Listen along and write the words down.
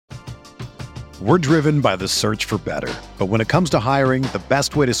We're driven by the search for better. But when it comes to hiring, the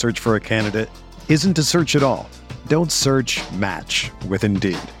best way to search for a candidate isn't to search at all. Don't search, match with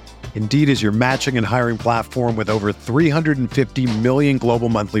Indeed. Indeed is your matching and hiring platform with over 350 million global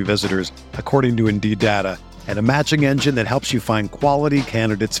monthly visitors, according to Indeed data, and a matching engine that helps you find quality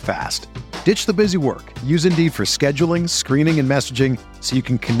candidates fast. Ditch the busy work. Use Indeed for scheduling, screening, and messaging so you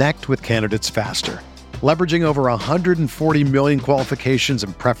can connect with candidates faster. Leveraging over 140 million qualifications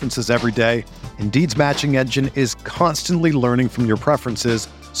and preferences every day, Indeed's matching engine is constantly learning from your preferences,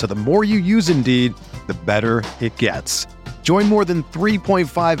 so the more you use Indeed, the better it gets. Join more than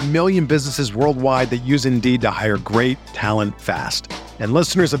 3.5 million businesses worldwide that use Indeed to hire great talent fast. And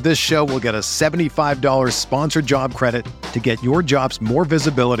listeners of this show will get a $75 sponsored job credit to get your jobs more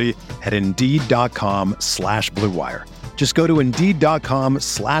visibility at Indeed.com/Blue Wire. Just go to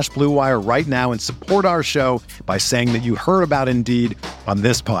Indeed.com/Blue Wire right now and support our show by saying that you heard about Indeed on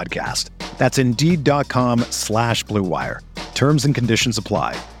this podcast. That's Indeed.com/Blue Wire. Terms and conditions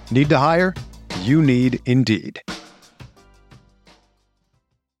apply. Need to hire? You need Indeed.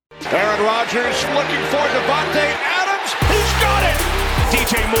 Aaron Rodgers looking for Devontae Adams. He's got it.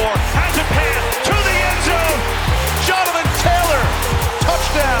 DJ Moore has a pass to the end zone. Jonathan Taylor,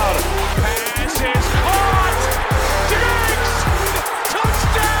 touchdown. Pass is caught. Diggs,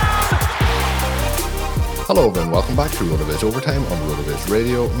 touchdown. Hello everyone, welcome back to RotoViz Overtime on RotoViz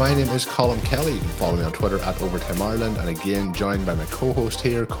Radio. My name is Colin Kelly. You can follow me on Twitter at Overtime Ireland, and again joined by my co-host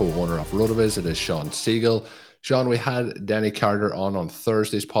here, co-owner of RotoViz, it is Sean Siegel. Sean, we had Denny Carter on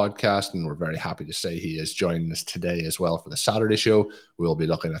Thursday's podcast, and we're very happy to say he is joining us today as well for the Saturday show. We'll be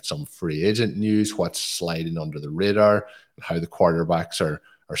looking at some free agent news, what's sliding under the radar, and how the quarterbacks are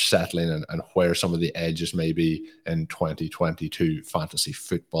settling, and where some of the edges may be in 2022 fantasy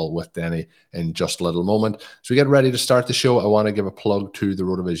football with Denny in just a little moment. So we get ready to start the show. I want to give a plug to the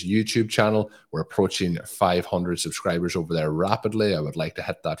RotoViz YouTube channel. We're approaching 500 subscribers over there rapidly. I would like to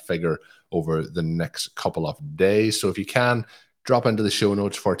hit that figure over the next couple of days. So if you can, drop into the show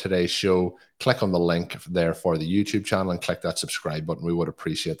notes for today's show, click on the link there for the YouTube channel and click that subscribe button. We would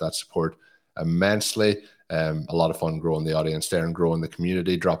appreciate that support immensely. A lot of fun growing the audience there and growing the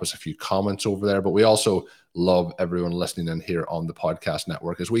community. Drop us a few comments over there. But we also love everyone listening in here on the podcast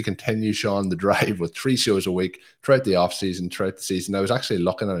network as we continue, Sean, the drive with 3 shows a week throughout the off season, throughout the season. I was actually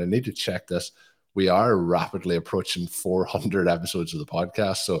looking at it. I need to check this. We are rapidly approaching 400 episodes of the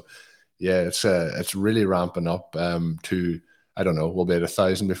podcast. So yeah, it's really ramping up to, I don't know, we'll be at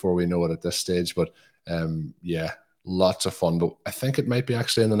 1,000 before we know it at this stage. But yeah, lots of fun. But I think it might be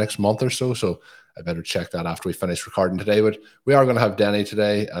actually in the next month or so. So I better check that after we finish recording today. But we are going to have Denny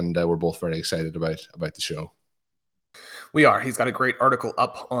today, and we're both very excited about the show. We are. He's got a great article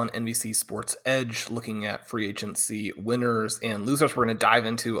up on NBC Sports Edge looking at free agency winners and losers. We're going to dive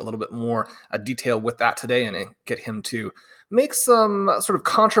into a little bit more detail with that today and get him to make some sort of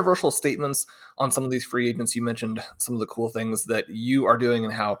controversial statements on some of these free agents. You mentioned some of the cool things that you are doing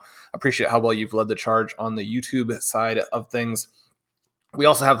and appreciate how well you've led the charge on the YouTube side of things. We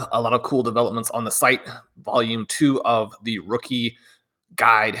also have a lot of cool developments on the site. Volume 2 of the rookie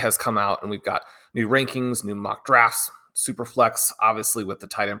guide has come out, and we've got new rankings, new mock drafts, Superflex, obviously with the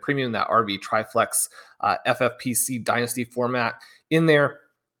tight end premium, that RB Triflex FFPC Dynasty format in there.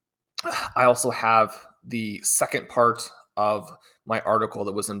 I also have the second part of my article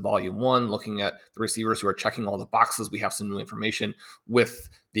that was in volume 1, looking at the receivers who are checking all the boxes. We have some new information with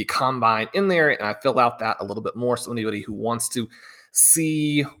the combine in there, and I fill out that a little bit more. So anybody who wants to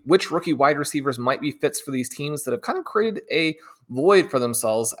see which rookie wide receivers might be fits for these teams that have kind of created a void for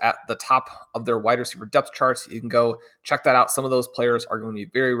themselves at the top of their wide receiver depth charts, you can go check that out. Some of those players are going to be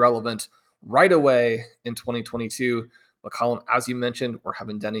very relevant right away in 2022. But Colin, as you mentioned, we're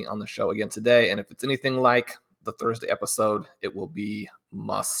having Denny on the show again today. And if it's anything like the Thursday episode, it will be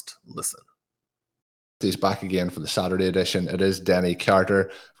must listen. He's back again for the Saturday edition. It is Denny Carter.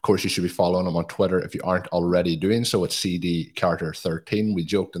 Of course, you should be following him on Twitter if you aren't already doing so. It's CD Carter 13. We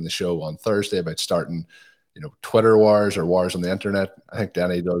joked in the show on Thursday about starting, Twitter wars or wars on the internet. I think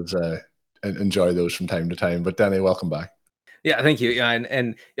Denny does enjoy those from time to time. But Denny, welcome back. Yeah, thank you. Yeah,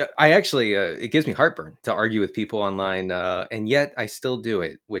 and I actually, it gives me heartburn to argue with people online, and yet I still do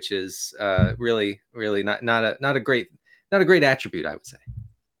it, which is really, really not a great attribute, I would say.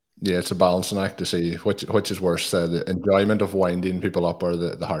 Yeah, it's a balancing act to see which is worse, the enjoyment of winding people up or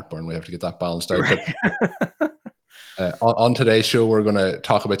the heartburn. We have to get that balanced out. Right. But, on today's show, we're going to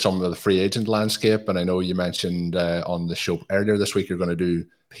talk about some of the free agent landscape. And I know you mentioned on the show earlier this week, you're going to do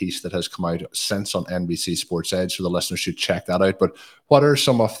a piece that has come out since on NBC Sports Edge, so the listeners should check that out. But what are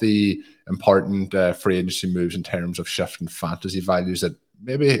some of the important free agency moves in terms of shifting fantasy values that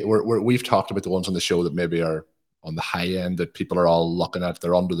maybe we've talked about the ones on the show that maybe are on the high end that people are all looking at.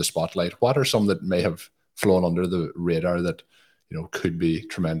 They're under the spotlight. What are some that may have flown under the radar that, could be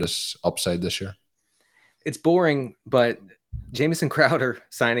tremendous upside this year? It's boring, but Jamison Crowder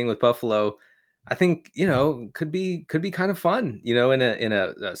signing with Buffalo, I think, could be kind of fun, in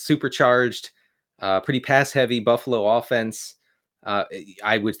a supercharged, pretty pass heavy Buffalo offense.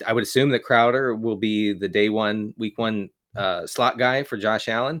 I would assume that Crowder will be the week one slot guy for Josh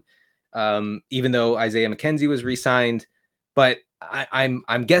Allen, even though Isaiah McKenzie was re-signed. But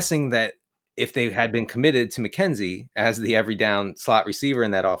I'm guessing that if they had been committed to McKenzie as the every down slot receiver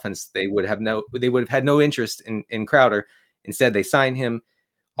in that offense, they would have had no interest in Crowder. Instead, they signed him.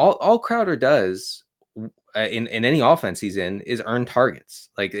 All Crowder does in any offense he's in is earn targets.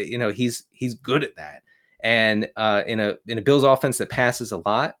 Like, he's good at that. And in a Bills offense that passes a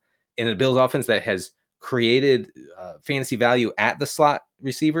lot, in a Bills offense that has created fantasy value at the slot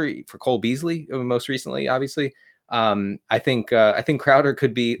receiver for Cole Beasley most recently, obviously, I think Crowder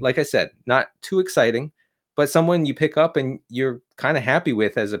could be, like I said, not too exciting, but someone you pick up and you're kind of happy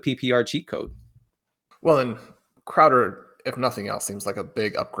with as a PPR cheat code. Well, and Crowder, if nothing else, seems like a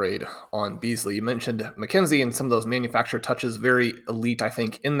big upgrade on Beasley. You mentioned McKenzie and some of those manufactured touches, very elite, I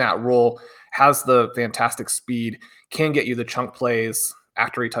think, in that role, has the fantastic speed, can get you the chunk plays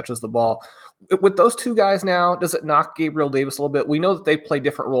after he touches the ball. With those two guys now, does it knock Gabriel Davis a little bit? We know that they play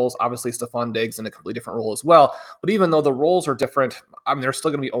different roles. Obviously, Stephon Diggs in a completely different role as well. But even though the roles are different, there's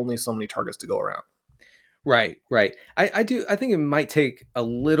still going to be only so many targets to go around. Right. I think it might take a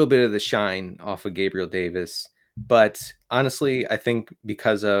little bit of the shine off of Gabriel Davis. But honestly, I think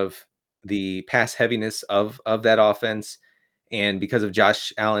because of the pass heaviness of that offense and because of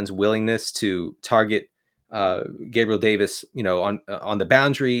Josh Allen's willingness to target Gabriel Davis, on the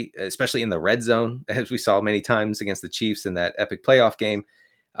boundary, especially in the red zone, as we saw many times against the Chiefs in that epic playoff game,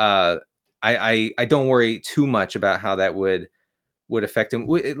 I don't worry too much about how that would affect him.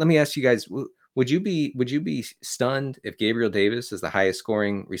 Let me ask you guys: would you be stunned if Gabriel Davis is the highest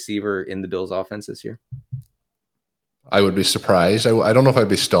scoring receiver in the Bills' offense this year? I would be surprised. I don't know if I'd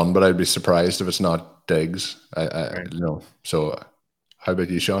be stunned, but I'd be surprised if it's not Diggs. So, how about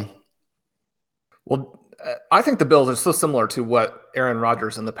you, Sean? Well, I think the Bills are so similar to what Aaron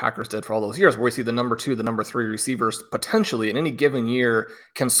Rodgers and the Packers did for all those years, where we see the number 2, the number 3 receivers potentially in any given year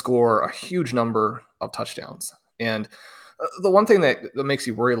can score a huge number of touchdowns. And the one thing that makes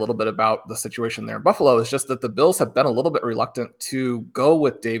you worry a little bit about the situation there in Buffalo is just that the Bills have been a little bit reluctant to go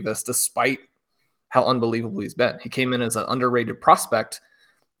with Davis despite how unbelievable he's been. He came in as an underrated prospect.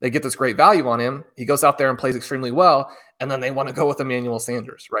 They get this great value on him. He goes out there and plays extremely well, and then they want to go with Emmanuel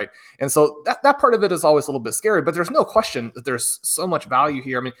Sanders, right? And so that part of it is always a little bit scary, but there's no question that there's so much value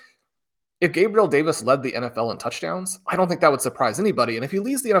here. I mean, if Gabriel Davis led the NFL in touchdowns, I don't think that would surprise anybody. And if he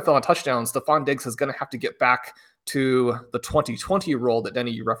leads the NFL in touchdowns, Stephon Diggs is going to have to get back to the 2020 role that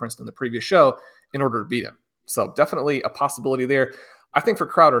Denny, you referenced in the previous show, in order to beat him. So definitely a possibility there. I think for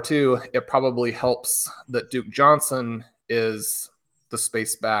Crowder, too, it probably helps that Duke Johnson is the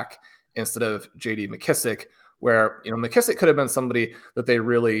space back instead of J.D. McKissic, where McKissic could have been somebody that they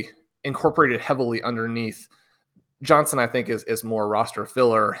really incorporated heavily underneath. Johnson, I think, is more roster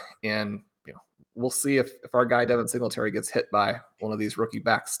filler, and we'll see if our guy Devin Singletary gets hit by one of these rookie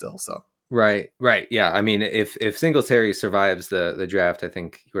backs still. So right, yeah. I mean, if Singletary survives the draft, I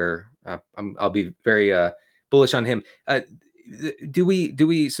think I'll be very bullish on him. Do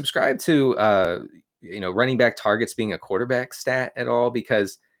we subscribe to running back targets being a quarterback stat at all?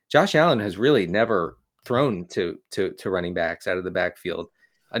 Because Josh Allen has really never thrown to running backs out of the backfield,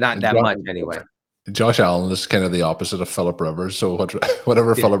 not that much anyway. Josh Allen is kind of the opposite of Phillip Rivers. So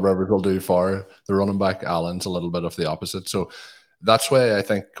whatever Phillip Rivers will do for the running back, Allen's a little bit of the opposite. So that's why I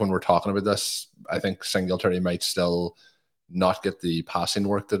think when we're talking about this, I think Singletary might still not get the passing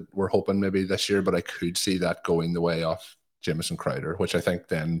work that we're hoping maybe this year, but I could see that going the way of Jamison Crowder, which I think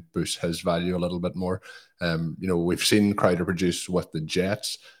then boosts his value a little bit more. We've seen Crowder produce with the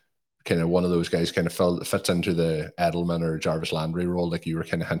Jets. Kind of one of those guys kind of fits into the Edelman or Jarvis Landry role, like you were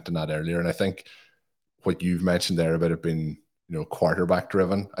kind of hinting at earlier. And I think what you've mentioned there about it being, quarterback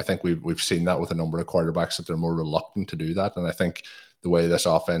driven, I think we've seen that with a number of quarterbacks that they're more reluctant to do that. And I think the way this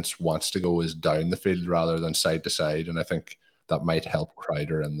offense wants to go is down the field rather than side to side. And I think that might help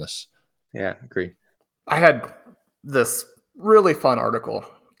Crowder in this. Yeah, agree. I had this really fun article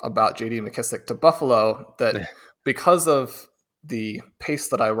about J.D. McKissic to Buffalo that because of the pace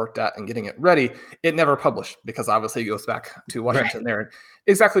that I worked at and getting it ready, it never published because obviously it goes back to Washington there. And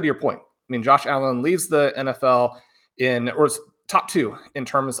exactly to your point. I mean, Josh Allen leads the NFL or is top 2 in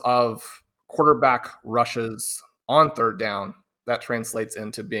terms of quarterback rushes on third down. that translates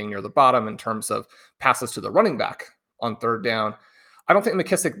into being near the bottom in terms of passes to the running back on third down. I don't think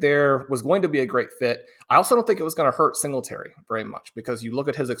McKissic there was going to be a great fit. I also don't think it was going to hurt Singletary very much, because you look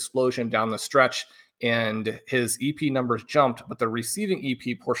at his explosion down the stretch and his EP numbers jumped, but the receiving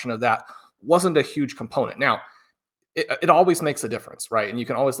EP portion of that wasn't a huge component. Now, it always makes a difference, right? And you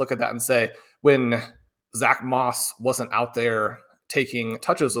can always look at that and say, when Zach Moss wasn't out there taking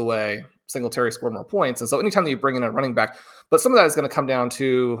touches away, Singletary scored more points. And so anytime that you bring in a running back, but some of that is going to come down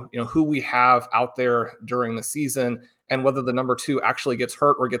to, who we have out there during the season and whether the number 2 actually gets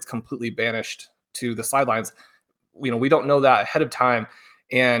hurt or gets completely banished to the sidelines. We don't know that ahead of time.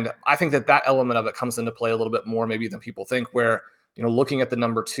 And I think that element of it comes into play a little bit more maybe than people think, where, looking at the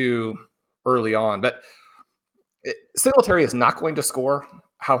number 2 early on. But Singletary is not going to score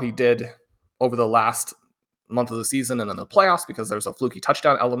how he did over the last month of the season and then the playoffs, because there's a fluky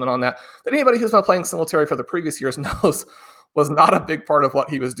touchdown element on that anybody who's been playing Singletary for the previous years knows was not a big part of what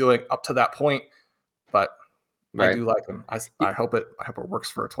he was doing up to that point. But right. I do like him. I hope it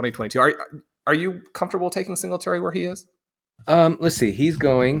works for 2022. Are you comfortable taking Singletary where he is? Let's see. He's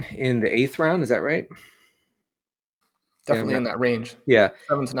going in the 8th round. Is that right? Definitely in that range. Yeah.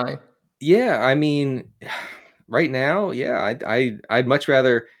 7 to 9. Yeah. I mean, right now, yeah, I'd much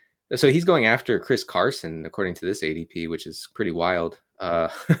rather. So he's going after Chris Carson, according to this ADP, which is pretty wild.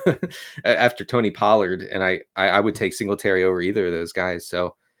 After Tony Pollard, and I would take Singletary over either of those guys.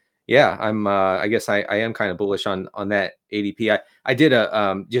 So yeah, I guess I am kind of bullish on that ADP. I did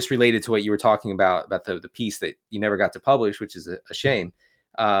just related to what you were talking about the piece that you never got to publish, which is a shame.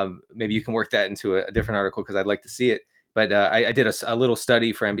 Maybe you can work that into a different article, because I'd like to see it. But I did a little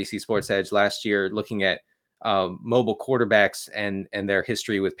study for NBC Sports Edge last year looking at mobile quarterbacks and their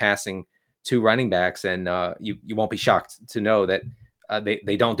history with passing to running backs, and you won't be shocked to know that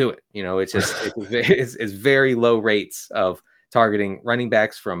they don't do it. It's just it's very low rates of targeting running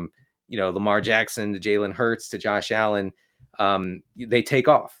backs, from Lamar Jackson to Jalen Hurts to Josh Allen. They take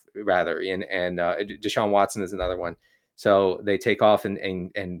off rather, and Deshaun Watson is another one. So they take off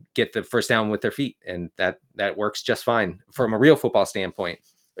and get the first down with their feet, and that works just fine from a real football standpoint.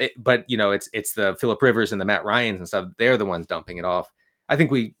 But it's the Phillip Rivers and the Matt Ryans and stuff. They're the ones dumping it off. I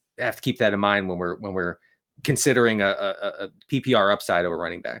think we have to keep that in mind when we're considering a PPR upside over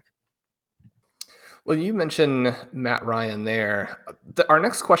running back. Well, you mentioned Matt Ryan there. Our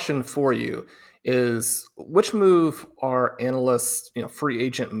next question for you is, which move are analysts, free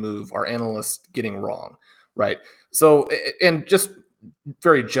agent move, are analysts getting wrong, right? So, and just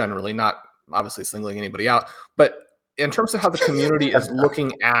very generally, not obviously singling anybody out, but in terms of how the community is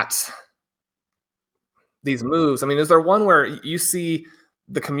looking at these moves, I mean, is there one where you see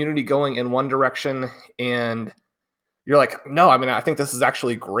the community going in one direction and you're like, no, I mean, I think this is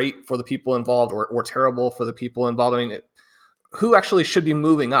actually great for the people involved, or terrible for the people involved? I mean, who actually should be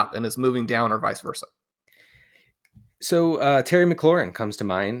moving up and is moving down, or vice versa? So Terry McLaurin comes to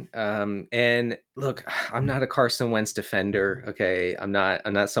mind. And look, I'm not a Carson Wentz defender. Okay. I'm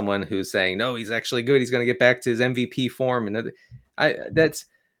not someone who's saying, no, he's actually good, he's going to get back to his MVP form. And that's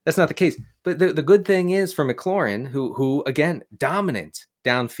not the case. But the good thing is for McLaurin, who again, dominant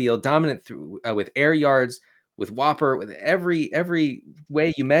downfield, dominant through with air yards, with Whopper, with every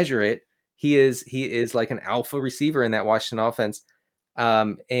way you measure it, he is like an alpha receiver in that Washington offense.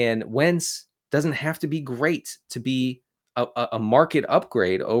 And Wentz doesn't have to be great to be a market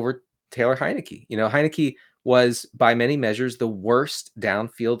upgrade over Taylor Heineke. Heineke was by many measures the worst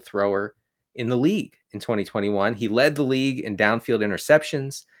downfield thrower in the league in 2021. He led the league in downfield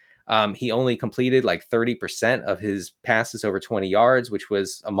interceptions. He only completed like 30% of his passes over 20 yards, which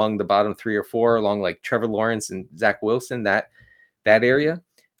was among the bottom 3 or 4, along like Trevor Lawrence and Zach Wilson, that area.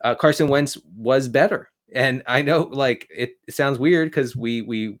 Carson Wentz was better. And I know, like, it sounds weird because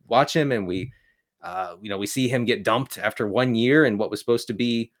we watch him and we see him get dumped after 1 year and what was supposed to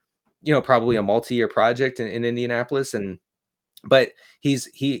be, probably a multi-year project in Indianapolis. But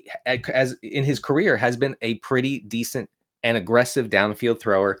he as in his career has been a pretty decent and aggressive downfield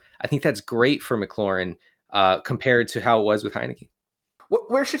thrower. I think that's great for McLaurin compared to how it was with Heineke.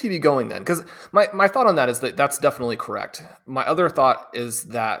 Where should he be going then? Because my thought on that is that that's definitely correct. My other thought is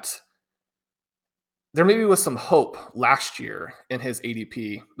that there maybe was some hope last year in his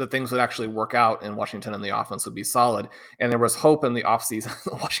ADP that things would actually work out in Washington and the offense would be solid. And there was hope in the offseason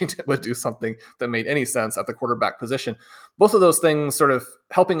that Washington would do something that made any sense at the quarterback position. Both of those things sort of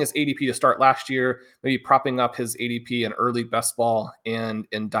helping his ADP to start last year, maybe propping up his ADP in early best ball and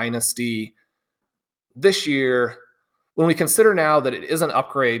in Dynasty this year. When we consider now that it is an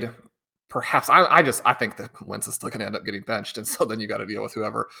upgrade perhaps I think that Wentz is still going to end up getting benched, and so then you got to deal with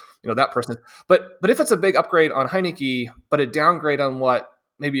whoever that person is. But if it's a big upgrade on Heinicke, but a downgrade on what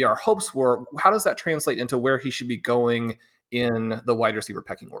maybe our hopes were, how does that translate into where he should be going in the wide receiver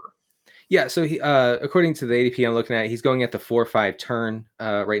pecking order? Yeah, so he, according to the ADP I'm looking at, he's going at the 4-5 turn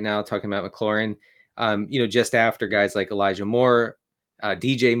right now, talking about McLaurin. Just after guys like Elijah Moore,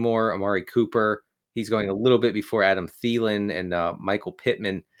 DJ Moore, Amari Cooper. He's going a little bit before Adam Thielen and Michael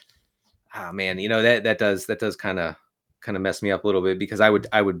Pittman. Ah, man, that does kind of mess me up a little bit, because I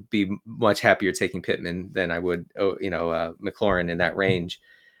would be much happier taking Pittman than I would McLaurin in that range.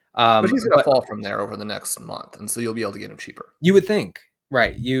 But he's going to fall from there over the next month, and so you'll be able to get him cheaper. You would think.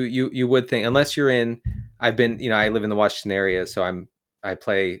 Right. You would think, unless you're I live in the Washington area, so I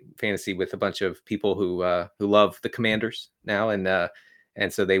play fantasy with a bunch of people who love the Commanders now, and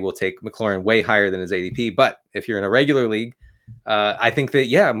so they will take McLaurin way higher than his ADP. But if you're in a regular league, I think that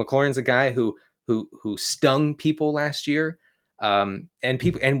McLaurin's a guy who stung people last year, and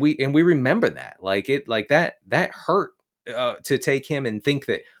we remember that, that hurt to take him and think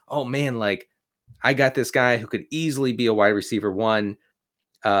that, oh man, like I got this guy who could easily be a wide receiver one.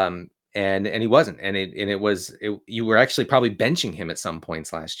 And he wasn't, and you were actually probably benching him at some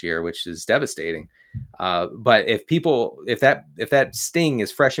points last year, which is devastating. But if that sting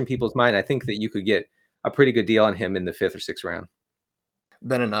is fresh in people's mind, I think that you could get a pretty good deal on him in the 5th or 6th round.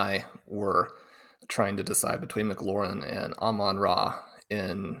 Ben and I were trying to decide between McLaurin and Amon-Ra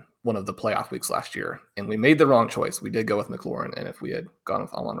in one of the playoff weeks last year, and we made the wrong choice. We did go with McLaurin, and if we had gone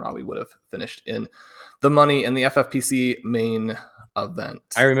with Amon-Ra, we would have finished in the money in the FFPC main event.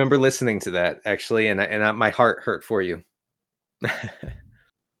 I remember listening to that, actually, and my heart hurt for you.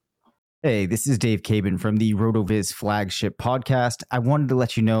 Hey, this is Dave Cabin from the RotoViz flagship podcast. I wanted to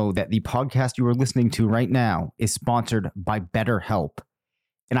let you know that the podcast you are listening to right now is sponsored by BetterHelp.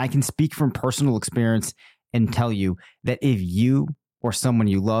 And I can speak from personal experience and tell you that if you or someone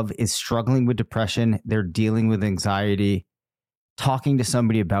you love is struggling with depression, they're dealing with anxiety, talking to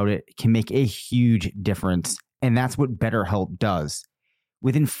somebody about it can make a huge difference. And that's what BetterHelp does.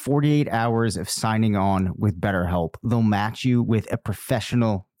 Within 48 hours of signing on with BetterHelp, they'll match you with a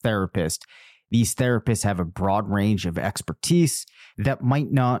professional therapist. These therapists have a broad range of expertise that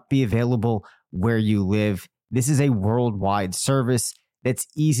might not be available where you live. This is a worldwide service that's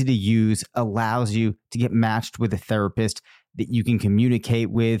easy to use, allows you to get matched with a therapist that you can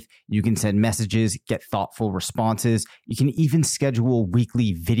communicate with. You can send messages, get thoughtful responses. You can even schedule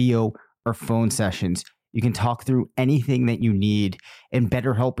weekly video or phone sessions. You can talk through anything that you need, and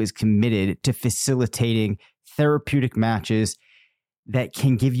BetterHelp is committed to facilitating therapeutic matches that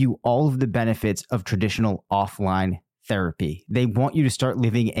can give you all of the benefits of traditional offline therapy. They want you to start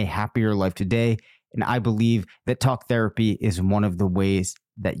living a happier life today, and I believe that talk therapy is one of the ways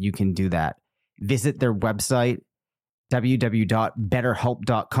that you can do that. Visit their website,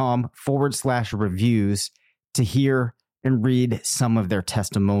 www.betterhelp.com/reviews, to hear and read some of their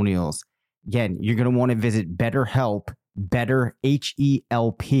testimonials. Again, you're going to want to visit BetterHelp, Better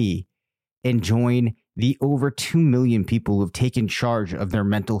H-E-L-P, and join the over 2 million people who have taken charge of their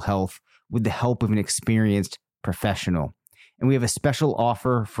mental health with the help of an experienced professional. And we have a special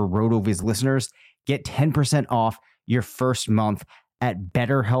offer for RotoViz listeners. Get 10% off your first month at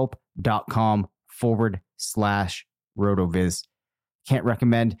betterhelp.com/RotoViz. Can't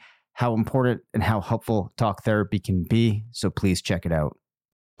recommend how important and how helpful talk therapy can be, so please check it out.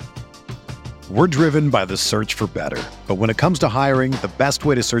 We're driven by the search for better. But when it comes to hiring, the best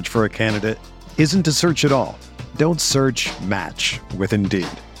way to search for a candidate isn't to search at all. Don't search, match with Indeed.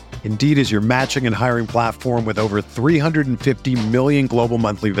 Indeed is your matching and hiring platform with over 350 million global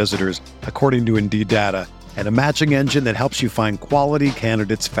monthly visitors, according to Indeed data, and a matching engine that helps you find quality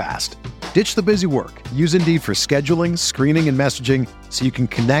candidates fast. Ditch the busy work. Use Indeed for scheduling, screening, and messaging so you can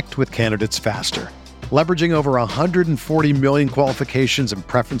connect with candidates faster. Leveraging over 140 million qualifications and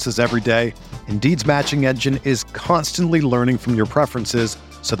preferences every day, Indeed's matching engine is constantly learning from your preferences,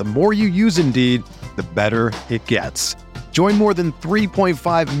 so the more you use Indeed, the better it gets. Join more than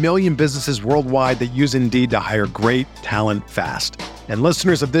 3.5 million businesses worldwide that use Indeed to hire great talent fast. And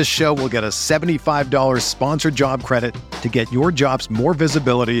listeners of this show will get a $75 sponsored job credit to get your jobs more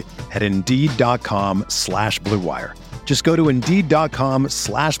visibility at Indeed.com/Blue Wire. Just go to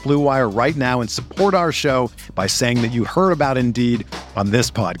Indeed.com/Blue Wire right now and support our show by saying that you heard about Indeed on this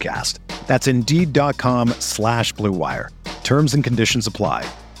podcast. That's Indeed.com/Blue Wire. Terms and conditions apply.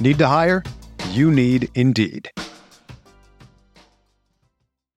 Need to hire? You need Indeed.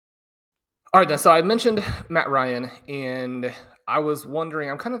 All right, then. So I mentioned Matt Ryan, and I was wondering,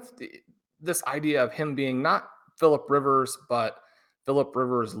 I'm kind of this idea of him being not Phillip Rivers, but Phillip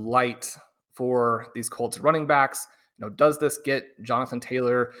Rivers light for these Colts running backs? Does this get Jonathan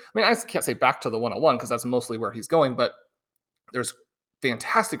Taylor? I mean, I can't say back to the 101 because that's mostly where he's going, but there's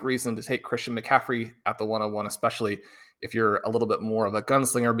fantastic reason to take Christian McCaffrey at the 101, especially if you're a little bit more of a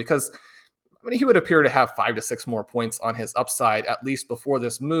gunslinger, because he would appear to have 5 to 6 more points on his upside, at least before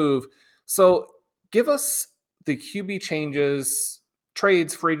this move. So give us the QB changes,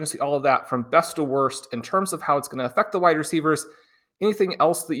 trades, free agency, all of that from best to worst in terms of how it's going to affect the wide receivers. Anything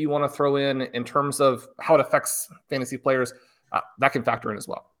else that you want to throw in terms of how it affects fantasy players, that can factor in as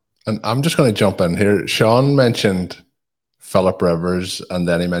well. And I'm just going to jump in here. Sean mentioned Phillip Rivers, and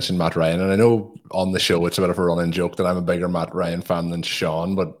then he mentioned Matt Ryan. And I know on the show it's a bit of a running joke that I'm a bigger Matt Ryan fan than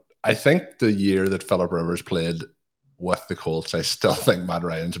Sean, but I think the year that Phillip Rivers played with the Colts, I still think Matt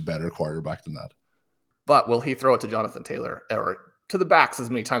Ryan's a better quarterback than that. But will he throw it to Jonathan Taylor or to the backs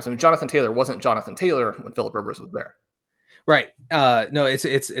as many times? I mean, Jonathan Taylor wasn't Jonathan Taylor when Phillip Rivers was there. Right. No, it's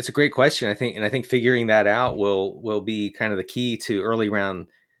a great question. I think figuring that out will be kind of the key to early round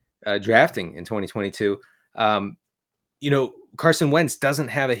drafting in 2022. Carson Wentz doesn't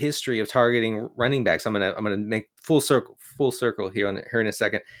have a history of targeting running backs. I'm gonna make full circle here in a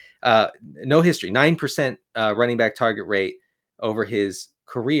second. No history, 9% running back target rate over his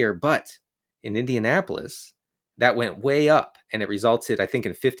career, but in Indianapolis, that went way up, and it resulted, I think,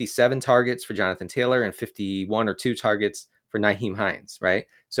 in 57 targets for Jonathan Taylor and 51 or 2 targets for Nyheim Hines, right?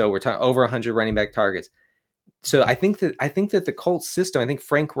 So we're talking over 100 running back targets. So I think that the Colts system, I think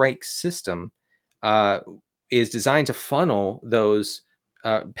Frank Reich's system, is designed to funnel those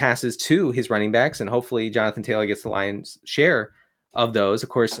passes to his running backs, and hopefully Jonathan Taylor gets the lion's share of those. Of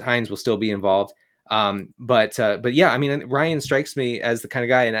course, Hines will still be involved. But yeah, I mean, Ryan strikes me as the kind of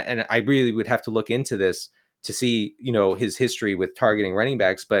guy, and I really would have to look into this to see, his history with targeting running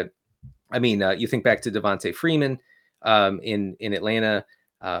backs. But I mean, you think back to Devontae Freeman in Atlanta,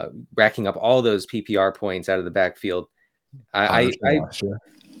 racking up all those PPR points out of the backfield.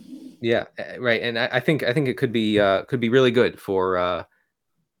 Yeah, right. And I think it could be really good for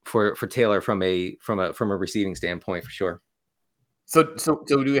Taylor from a receiving standpoint, for sure. So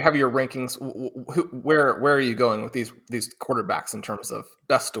do you have your rankings? Where are you going with these quarterbacks in terms of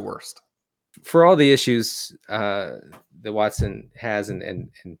best to worst? For all the issues that Watson has, and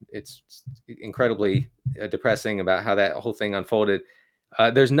it's incredibly depressing about how that whole thing unfolded.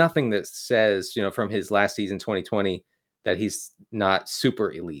 There's nothing that says, from his last season, 2020, that he's not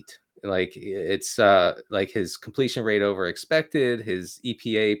super elite. Like it's like his completion rate over expected, his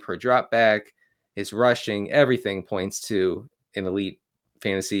EPA per drop back, his rushing, everything points to an elite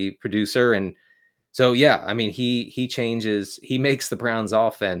fantasy producer. And so, yeah, I mean, he makes the Browns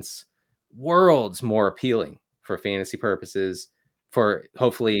offense worlds more appealing for fantasy purposes, for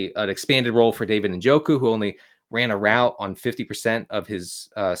hopefully an expanded role for David Njoku, who only ran a route on 50% of his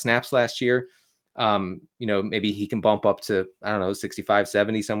snaps last year. Maybe he can bump up to, 65,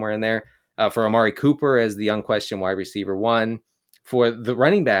 70, somewhere in there. For Amari Cooper as the unquestioned wide receiver 1. For the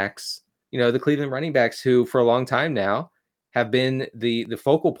running backs, the Cleveland running backs, who for a long time now have been the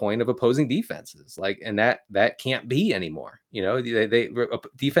focal point of opposing defenses. And that can't be anymore. They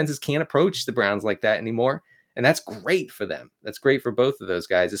defenses can't approach the Browns like that anymore. And that's great for them. That's great for both of those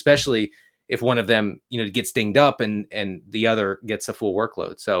guys, especially if one of them, gets dinged up and the other gets a full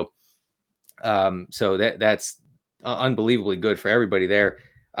workload. So that's unbelievably good for everybody there.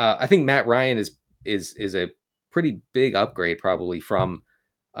 I think Matt Ryan is a pretty big upgrade probably from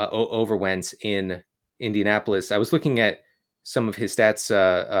over Wentz in Indianapolis. I was looking at some of his stats.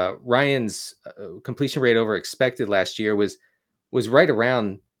 Ryan's completion rate over expected last year was right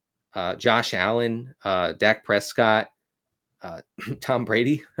around Josh Allen, Dak Prescott, Tom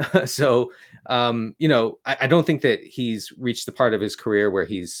Brady. So, I don't think that he's reached the part of his career where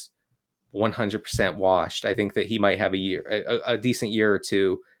he's 100% washed. I think that he might have a decent year or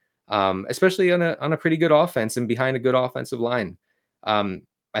two, especially on a pretty good offense and behind a good offensive line.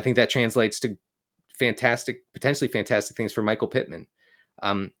 I think that translates to potentially fantastic things for Michael Pittman,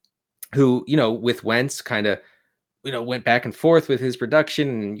 who, with Wentz kind of, went back and forth with his production,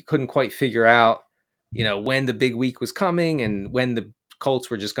 and you couldn't quite figure out, when the big week was coming and when the Colts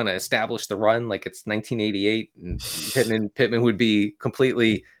were just going to establish the run like it's 1988, and Pittman would be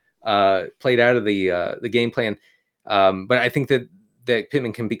completely played out of the game plan. But I think that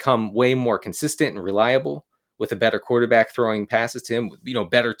Pittman can become way more consistent and reliable with a better quarterback throwing passes to him,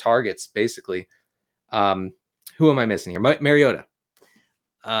 better targets, basically. Who am I missing here? Mariota.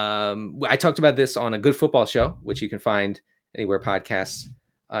 I talked about this on A Good Football Show, which you can find anywhere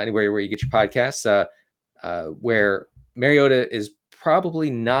where you get your podcasts, where Mariota is probably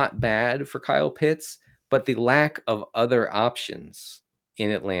not bad for Kyle Pitts, but the lack of other options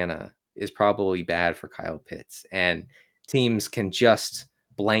in Atlanta is probably bad for Kyle Pitts, and teams can just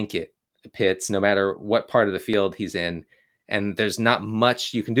blanket Pitts no matter what part of the field he's in. And there's not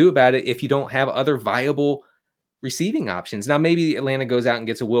much you can do about it if you don't have other viable receiving options. Now, maybe Atlanta goes out and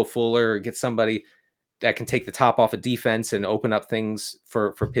gets a Will Fuller or gets somebody that can take the top off of defense and open up things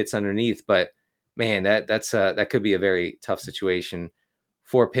for Pitts underneath. But man, that could be a very tough situation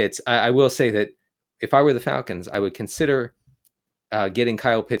for Pitts. I will say that if I were the Falcons, I would consider getting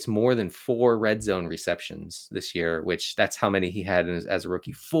Kyle Pitts more than 4 red zone receptions this year, which that's how many he had as a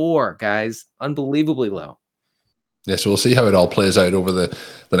rookie. 4, guys, unbelievably low. Yeah, so we'll see how it all plays out over the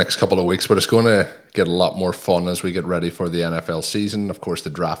next couple of weeks, but it's going to get a lot more fun as we get ready for the NFL season. Of course, the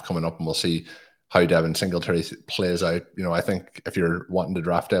draft coming up, and we'll see how Devin Singletary plays out. You know, I think if you're wanting to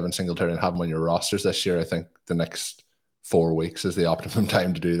draft Devin Singletary and have him on your rosters this year, I think the next 4 weeks is the optimum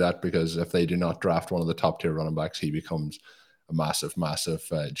time to do that, because if they do not draft one of the top tier running backs, he becomes a massive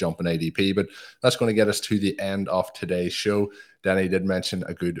jump in ADP. But that's going to get us to the end of today's show. Denny did mention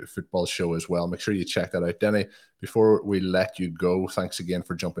a good football show as well. Make sure you check that out. Denny, before we let you go, thanks again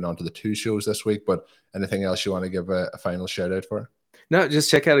for jumping onto the 2 shows this week, but anything else you want to give a final shout out for? No,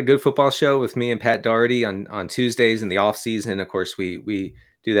 just check out a good football show with me and Pat Doherty on Tuesdays in the off season. Of course, we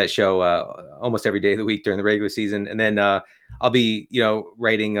do that show almost every day of the week during the regular season. And then I'll be,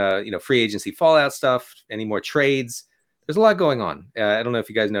 writing, free agency fallout stuff, any more trades. There's a lot going on. I don't know if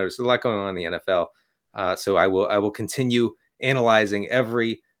you guys noticed, there's a lot going on in the NFL. So I will continue analyzing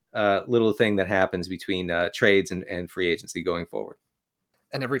every little thing that happens between trades and free agency going forward.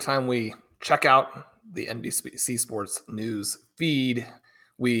 And every time we check out the NBC Sports News feed,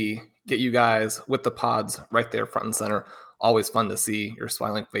 we get you guys with the pods right there front and center. Always fun to see your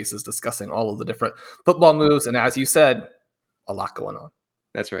smiling faces discussing all of the different football moves. And as you said, a lot going on.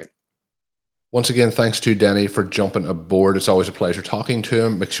 That's right. Once again, thanks to Denny for jumping aboard. It's always a pleasure talking to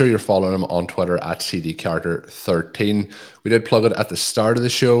him. Make sure you're following him on Twitter at CDCarter13. We did plug it at the start of the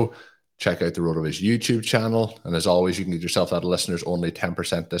show. Check out the RotoViz YouTube channel. And as always, you can get yourself that listeners only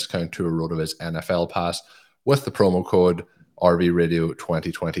 10% discount to a RotoViz NFL pass with the promo code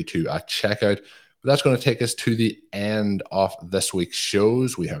RVRadio2022 at checkout. But that's going to take us to the end of this week's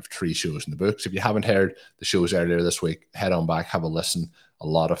shows. We have 3 shows in the books. If you haven't heard the shows earlier this week, head on back, have a listen. A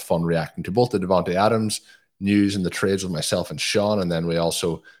lot of fun reacting to both the Davante Adams news and the trades with myself and Sean. And then we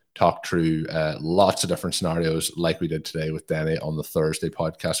also talked through lots of different scenarios like we did today with Denny on the Thursday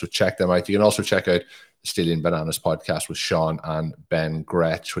podcast. So check them out. You can also check out the Stealing Bananas podcast with Sean and Ben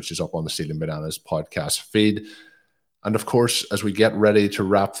Gretsch, which is up on the Stealing Bananas podcast feed. And of course, as we get ready to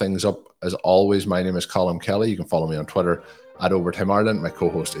wrap things up, as always, my name is Colin Kelly. You can follow me on Twitter at Overtime Ireland. My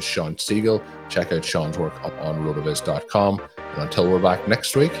co-host is Sean Siegel. Check out Sean's work up on rotoviz.com. And until we're back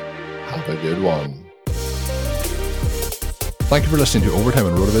next week, have a good one. Thank you for listening to Overtime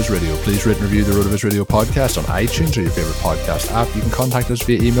on RotoViz Radio. Please rate and review the RotoViz Radio podcast on iTunes or your favorite podcast app. You can contact us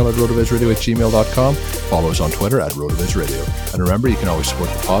via email at rotovizradio@gmail.com. Follow us on Twitter at RotoViz Radio. And remember, you can always support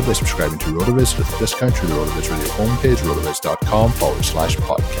the pod by subscribing to RotoViz with a discount through the RotoViz Radio homepage,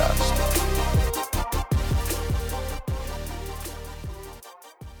 rotoviz.com/podcast.